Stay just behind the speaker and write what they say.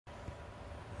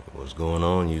What's going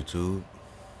on, YouTube?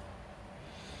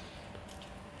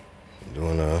 I'm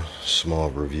doing a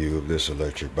small review of this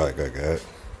electric bike I got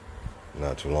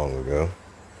not too long ago.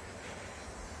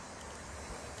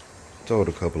 Told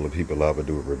a couple of people I would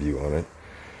do a review on it.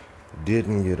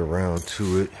 Didn't get around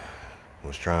to it.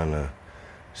 Was trying to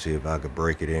see if I could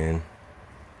break it in,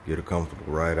 get a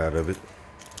comfortable ride out of it.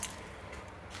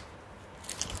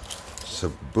 It's a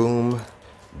Boom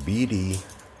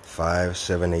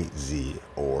BD578Z,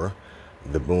 or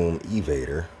the Boom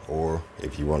Evader, or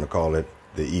if you want to call it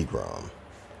the E-Grom.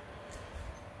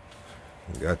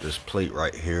 Got this plate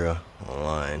right here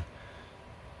online.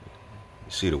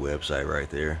 You see the website right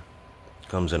there.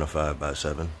 Comes in a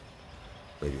 5x7,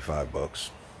 maybe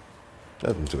 $5.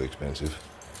 Nothing too expensive.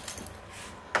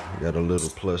 Got a little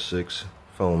 +6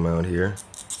 phone mount here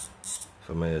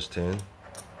for my S10.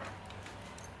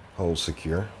 Holds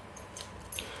secure.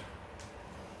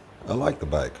 I like the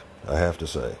bike, I have to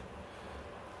say.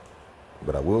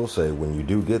 But I will say, when you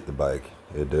do get the bike,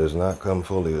 it does not come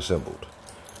fully assembled.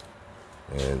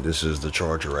 And this is the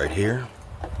charger right here.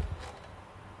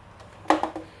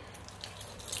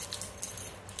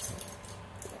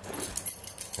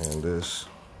 And this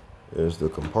is the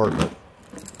compartment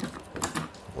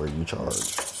where you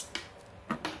charge.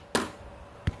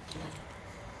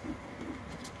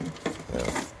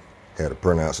 Now, had to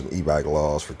print out some e-bike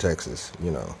laws for Texas,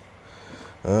 you know.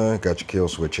 Got your kill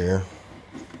switch here.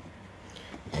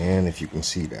 And if you can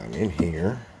see down in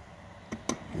here,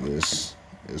 this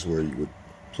is where you would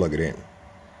plug it in.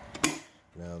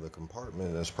 Now the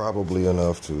compartment is probably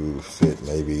enough to fit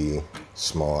maybe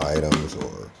small items,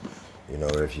 or, you know,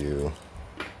 if you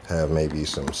have maybe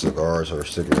some cigars or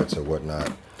cigarettes or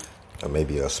whatnot, or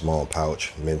maybe a small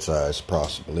pouch, mid-size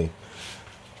possibly.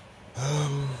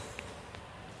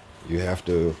 You have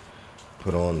to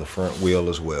put on the front wheel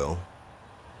as well.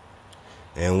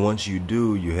 And once you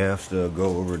do, you have to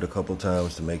go over it a couple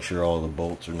times to make sure all the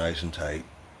bolts are nice and tight.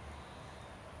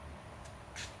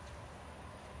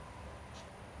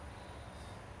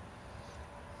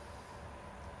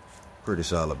 Pretty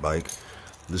solid bike.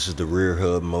 This is the rear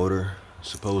hub motor,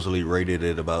 supposedly rated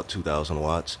at about 2,000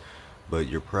 watts, but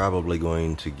you're probably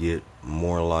going to get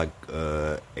more like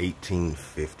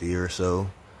 1850 or so.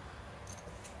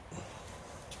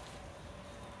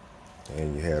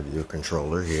 And you have your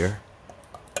controller here.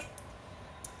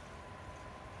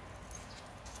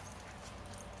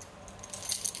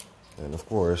 And of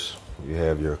course, you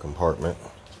have your compartment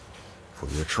for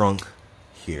your trunk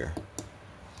here.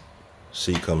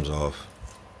 Seat comes off.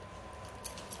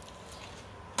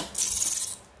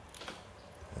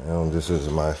 Now, this is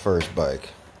my first bike,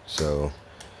 so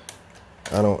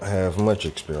I don't have much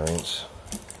experience.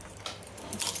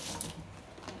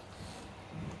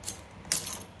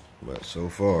 But so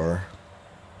far,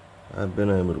 I've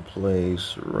been able to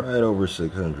place right over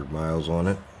 600 miles on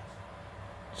it.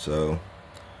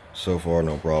 So far,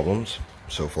 no problems.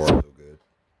 So far, so good.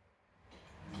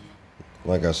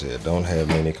 Like I said, don't have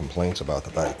many complaints about the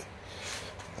bike.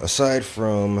 Aside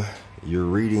from your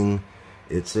reading,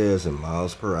 it says in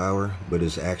miles per hour, but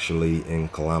it's actually in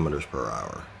kilometers per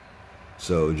hour.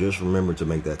 So just remember to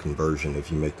make that conversion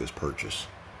if you make this purchase.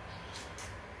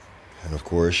 And of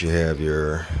course, you have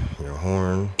your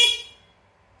horn,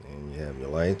 and you have your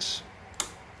lights.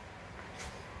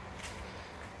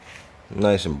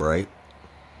 Nice and bright.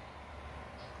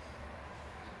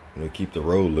 It'll keep the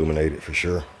road illuminated for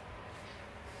sure.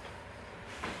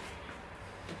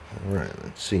 Alright,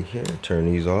 let's see here. Turn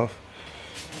these off.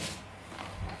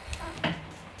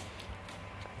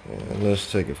 And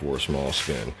let's take it for a small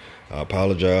spin. I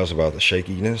apologize about the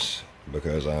shakiness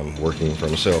because I'm working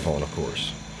from a cell phone, of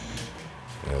course.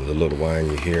 And the little whine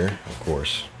you hear, of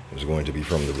course, is going to be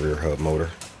from the rear hub motor.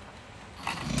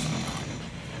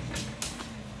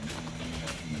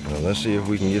 Now let's see if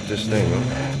we can get this thing on.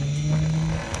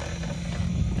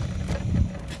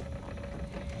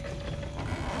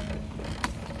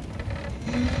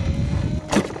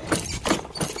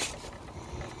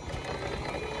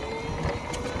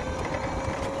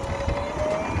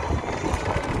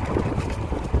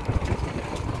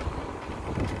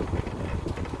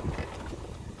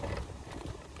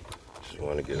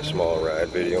 Want to get a small ride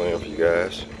video in for you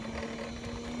guys.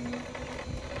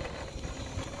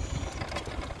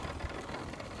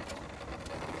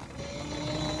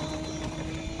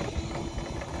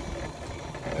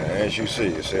 As you see,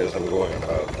 it says I'm going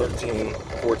about 13,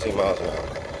 14 miles an hour.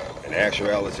 In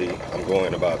actuality, I'm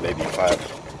going about maybe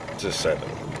 5 to 7.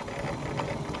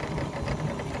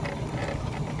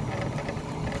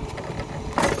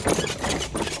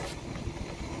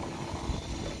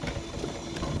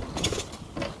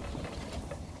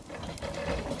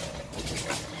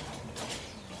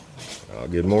 I'll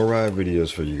get more ride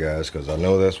videos for you guys, because I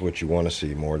know that's what you want to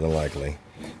see more than likely.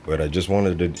 But I just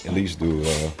wanted to at least do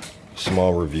a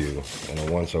small review and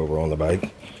a once over on the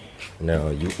bike. Now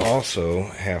you also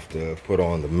have to put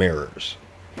on the mirrors,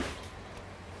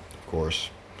 of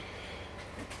course,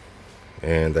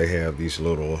 and they have these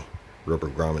little rubber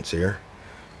grommets here.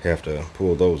 Have to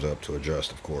pull those up to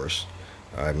adjust, of course.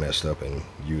 I messed up and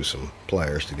used some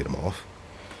pliers to get them off.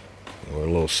 They were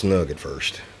a little snug at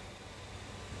first.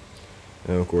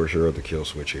 And of course your other kill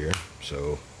switch here,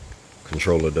 so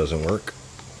controller doesn't work.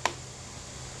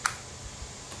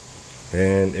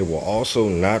 And it will also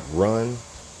not run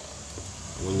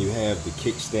when you have the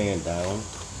kickstand down.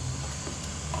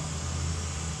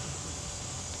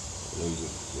 When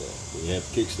you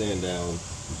have the kickstand down,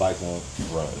 the bike won't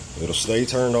run. It'll stay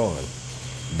turned on,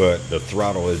 but the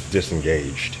throttle is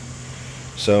disengaged.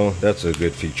 So that's a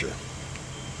good feature.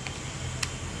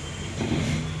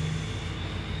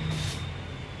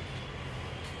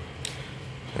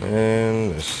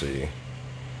 And let's see,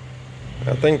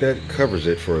 I think that covers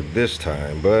it for this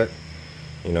time, but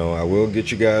you know, I will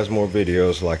get you guys more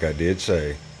videos like I did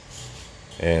say.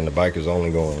 And the bike is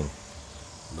only going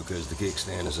because the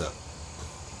kickstand is up.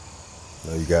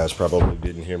 Now you guys probably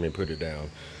didn't hear me put it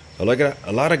down. A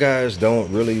lot of guys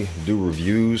don't really do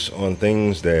reviews on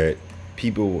things that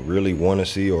people really want to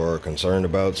see or are concerned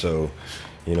about. So,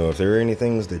 you know, if there are any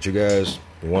things that you guys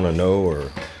want to know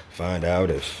or find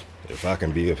out, if I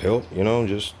can be of help, you know,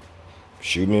 just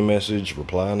shoot me a message,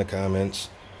 reply in the comments,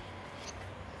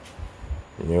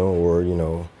 you know, or, you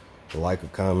know, like a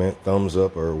comment, thumbs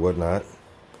up or whatnot.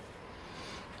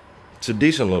 It's a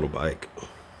decent little bike.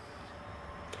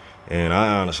 And I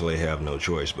honestly have no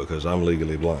choice because I'm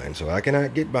legally blind, so I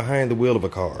cannot get behind the wheel of a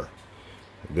car.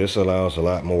 This allows a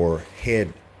lot more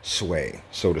head sway,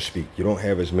 so to speak. You don't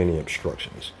have as many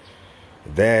obstructions.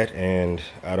 That, and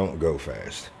I don't go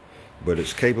fast. But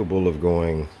it's capable of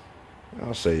going,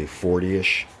 I'll say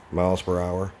 40-ish miles per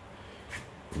hour.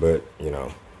 But, you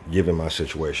know, given my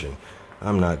situation,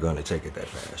 I'm not going to take it that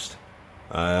fast.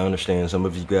 I understand some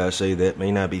of you guys say that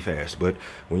may not be fast, but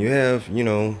when you have, you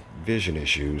know, vision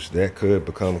issues, that could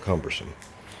become cumbersome.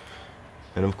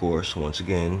 And of course, once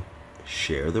again,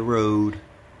 share the road,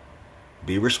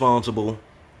 be responsible.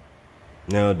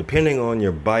 Now, depending on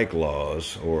your bike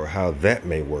laws or how that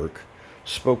may work,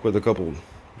 spoke with a couple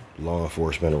law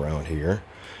enforcement around here,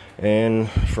 and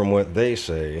from what they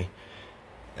say,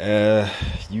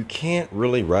 you can't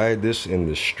really ride this in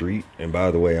the street. And by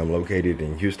the way, I'm located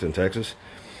in Houston, Texas.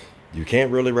 You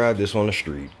can't really ride this on the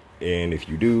street. And if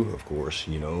you do, of course,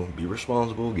 you know, be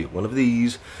responsible, get one of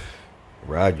these,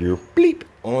 ride your bleep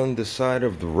on the side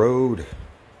of the road.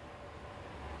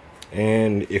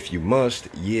 And if you must,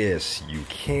 yes, you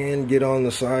can get on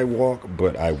the sidewalk,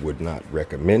 but I would not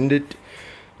recommend it.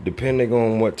 Depending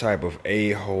on what type of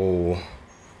a-hole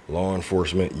law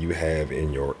enforcement you have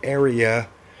in your area,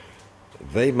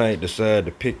 they might decide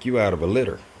to pick you out of a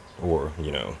litter, or,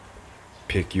 you know,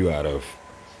 pick you out of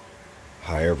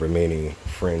however many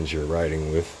friends you're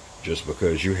riding with just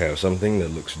because you have something that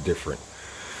looks different.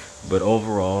 But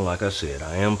overall, like I said,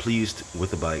 I am pleased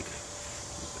with the bike.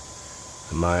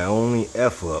 My only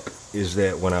F-up is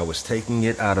that when I was taking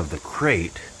it out of the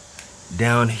crate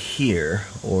down here,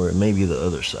 or maybe the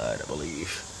other side, I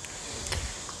believe,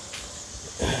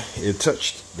 it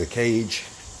touched the cage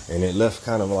and it left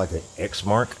kind of like an X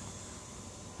mark.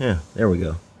 Yeah, there we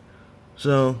go.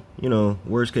 So, you know,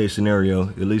 worst case scenario,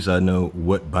 at least I know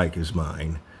what bike is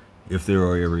mine, if there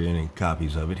are ever any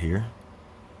copies of it here.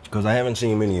 Because I haven't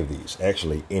seen many of these,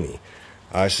 actually any.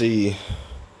 I see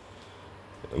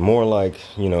more like,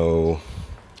 you know,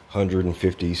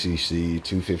 150cc,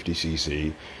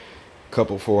 250cc,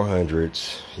 couple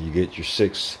 400s. You get your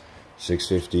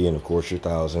 650, and of course your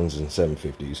 1000s and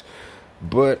 750s.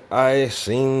 But I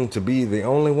seem to be the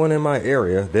only one in my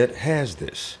area that has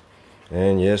this.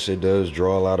 And yes, it does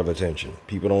draw a lot of attention.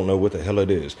 People don't know what the hell it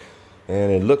is.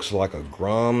 And it looks like a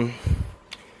Grom,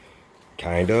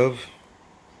 kind of.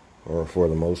 Or for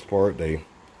the most part, they,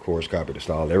 of course, copy the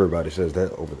style. Everybody says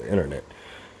that over the internet.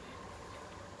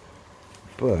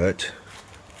 But,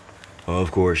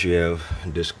 of course, you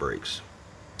have disc brakes.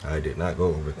 I did not go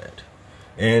over that.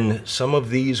 And some of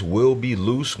these will be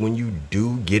loose when you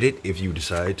do get it, if you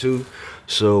decide to.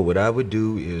 So what I would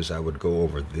do is I would go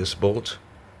over this bolt.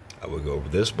 I would go over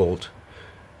this bolt.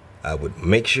 I would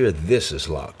make sure this is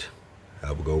locked.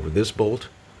 I would go over this bolt,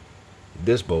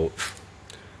 this bolt,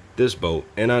 this bolt.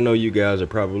 And I know you guys are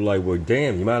probably like, well,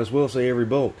 damn, you might as well say every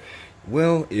bolt.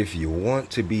 Well, if you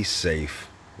want to be safe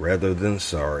rather than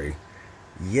sorry,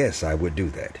 yes, I would do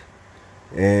that.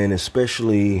 And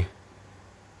especially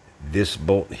this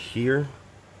bolt here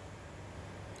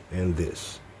and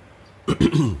this.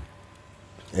 And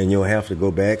you'll have to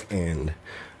go back and,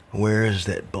 where is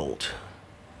that bolt?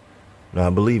 Now, I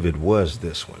believe it was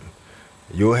this one.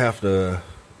 You'll have to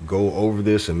go over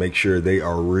this and make sure they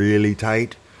are really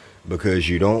tight, because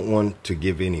you don't want to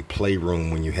give any playroom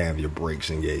when you have your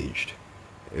brakes engaged.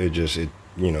 It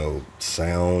you know,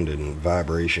 sound and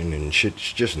vibration and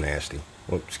shit's just nasty.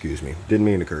 Oh, excuse me. Didn't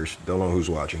mean to curse. Don't know who's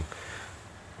watching.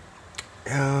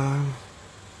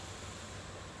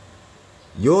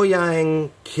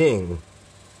 Yoyang King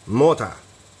Mota.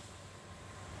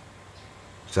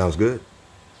 Sounds good.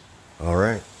 All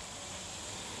right.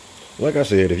 Like I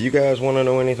said, if you guys want to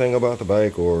know anything about the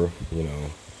bike, or, you know,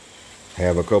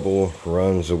 have a couple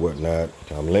runs or whatnot,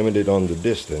 I'm limited on the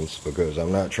distance because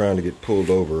I'm not trying to get pulled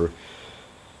over.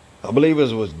 I believe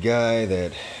it was a guy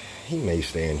that, he may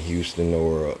stay in Houston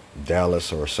or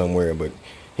Dallas or somewhere, but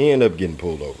he ended up getting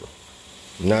pulled over.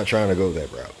 I'm not trying to go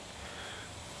that route.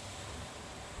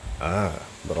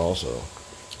 But also,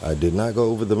 I did not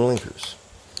go over the blinkers.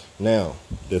 Now,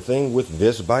 the thing with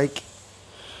this bike,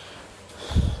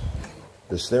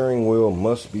 the steering wheel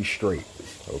must be straight,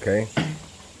 okay?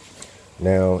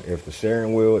 Now, if the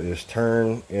steering wheel is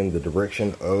turned in the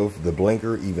direction of the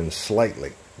blinker even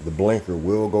slightly, the blinker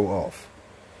will go off.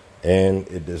 And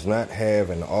it does not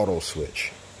have an auto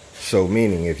switch. So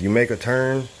meaning, if you make a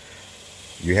turn,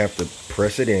 you have to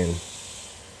press it in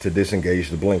to disengage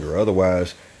the blinker.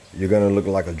 Otherwise, you're going to look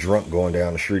like a drunk going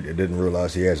down the street that didn't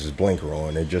realize he has his blinker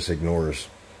on. It just ignores,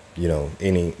 you know,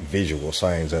 any visual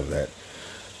signs of that.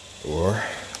 Or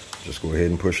just go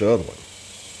ahead and push the other one.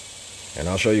 And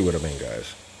I'll show you what I mean,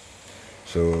 guys.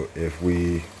 So if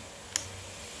we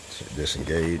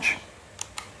disengage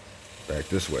back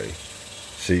this way,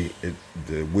 see,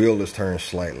 the wheel is turned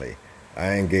slightly.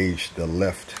 I engaged the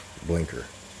left blinker.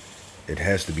 It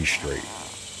has to be straight,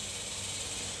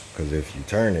 because if you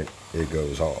turn it, it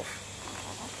goes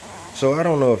off. So I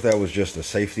don't know if that was just a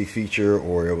safety feature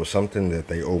or it was something that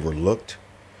they overlooked,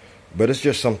 but it's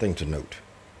just something to note,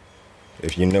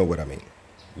 if you know what I mean.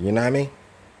 You know what I mean?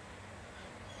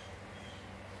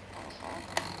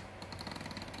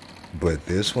 But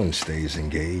this one stays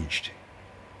engaged.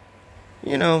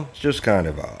 You know, it's just kind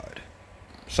of odd.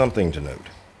 Something to note.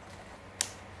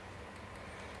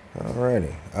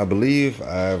 Alrighty. I believe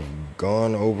I've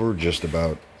gone over just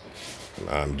about,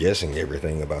 I'm guessing,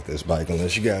 everything about this bike.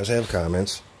 Unless you guys have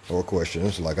comments or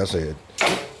questions, like I said,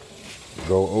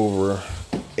 go over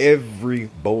every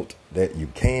bolt that you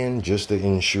can, just to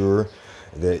ensure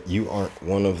that you aren't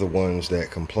one of the ones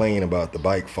that complain about the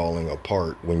bike falling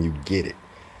apart when you get it.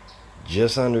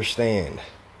 Just understand,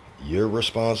 you're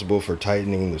responsible for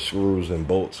tightening the screws and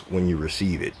bolts when you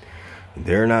receive it.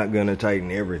 They're not going to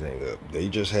tighten everything up. They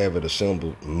just have it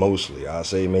assembled mostly. I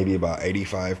say maybe about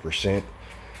 85%.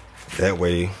 That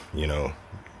way, you know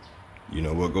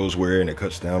what goes where, and it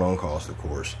cuts down on cost, of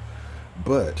course.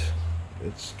 But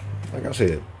it's, like I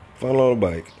said, fun little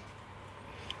bike.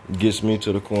 Gets me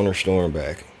to the corner store and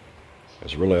back.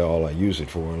 That's really all I use it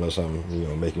for, unless I'm, you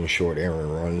know, making short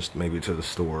errand runs, maybe to the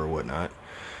store or whatnot.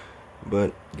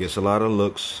 But gets a lot of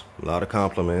looks, a lot of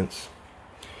compliments.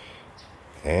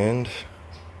 And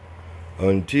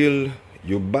until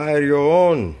you buy your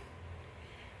own,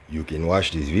 you can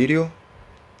watch this video,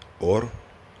 or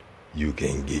you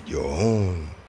can get your own.